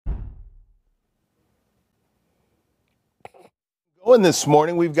Going this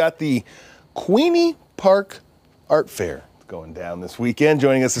morning, we've got the Queeny Park Art Fair going down this weekend.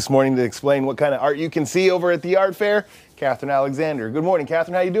 Joining us this morning to explain what kind of art you can see over at the art fair, Catherine Alexander. Good morning,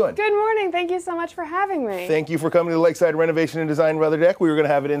 Catherine. How you doing? Good morning. Thank you so much for having me. Thank you for coming to the Lakeside Renovation and Design Weather Deck. We were going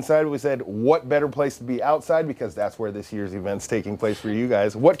to have it inside, but we said, what better place to be outside, because that's where this year's event's taking place for you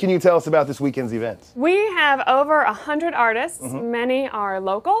guys. What can you tell us about this weekend's events? We have over 100 artists. Many are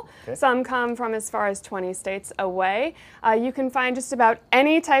local. Okay. Some come from as far as 20 states away. You can find just about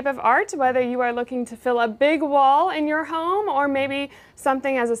any type of art, whether you are looking to fill a big wall in your home or maybe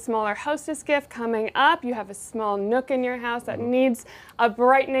something as a smaller hostess gift coming up. You have a small nook in your house that needs a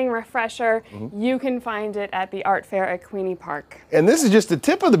brightening refresher. You can find it at the art fair at Queeny Park. And this is just the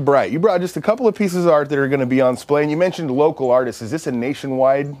tip of the bright. You brought just a couple of pieces of art that are going to be on display, and you mentioned local artists. Is this a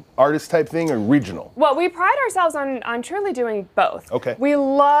nationwide artist type thing or regional? Well, we pride ourselves on truly doing both. Okay. We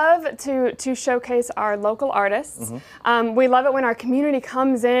love to showcase our local artists. We love it when our community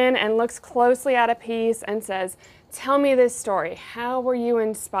comes in and looks closely at a piece and says, tell me this story. How were you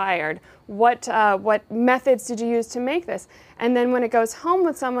inspired? What methods did you use to make this? And then when it goes home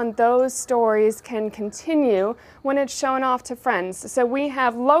with someone, those stories can continue when it's shown off to friends. So we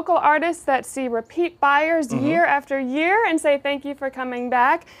have local artists that see repeat buyers year after year and say thank you for coming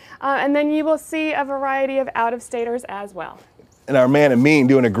back. And then you will see a variety of out-of-staters as well. And our man Amin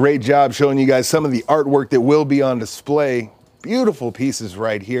doing a great job showing you guys some of the artwork that will be on display. Beautiful pieces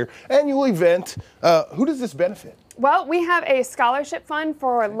right here. Annual event. Who does this benefit? Well, we have a scholarship fund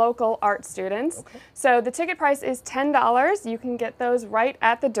for local art students. Okay. So the ticket price is $10. You can get those right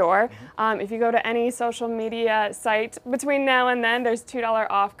at the door. If you go to any social media site between now and then, there's $2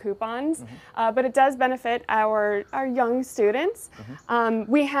 off coupons. But it does benefit our young students.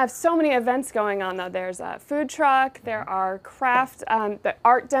 We have so many events going on though. There's a food truck, there are the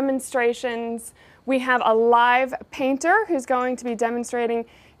art demonstrations. We have a live painter who's going to be demonstrating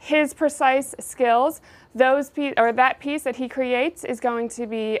his precise skills. That piece that he creates is going to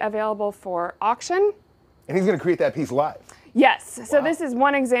be available for auction. And he's going to create that piece live? Yes. Wow. So this is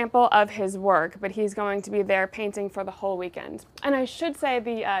one example of his work, but he's going to be there painting for the whole weekend. And I should say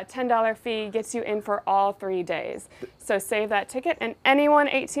the $10 fee gets you in for all 3 days. So save that ticket, and anyone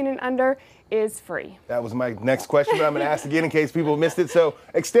 18 and under is free. That was my next question, but I'm going to ask again in case people missed it. So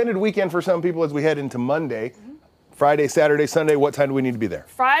extended weekend for some people as we head into Monday. Friday, Saturday, Sunday, what time do we need to be there?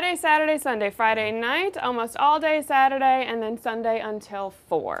 Friday, Saturday, Sunday. Friday night, almost all day Saturday, and then Sunday until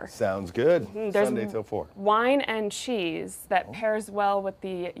 4. Sounds good. There's Sunday till 4. Wine and cheese that pairs well with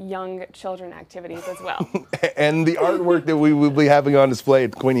the young children activities as well. And the artwork that we will be having on display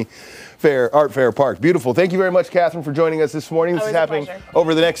at Queeny Art Fair Park. Beautiful. Thank you very much, Catherine, for joining us this morning. This is happening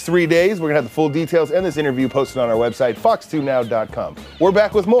over the next 3 days. We're going to have the full details and this interview posted on our website, fox2now.com. We're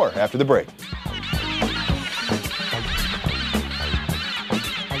back with more after the break.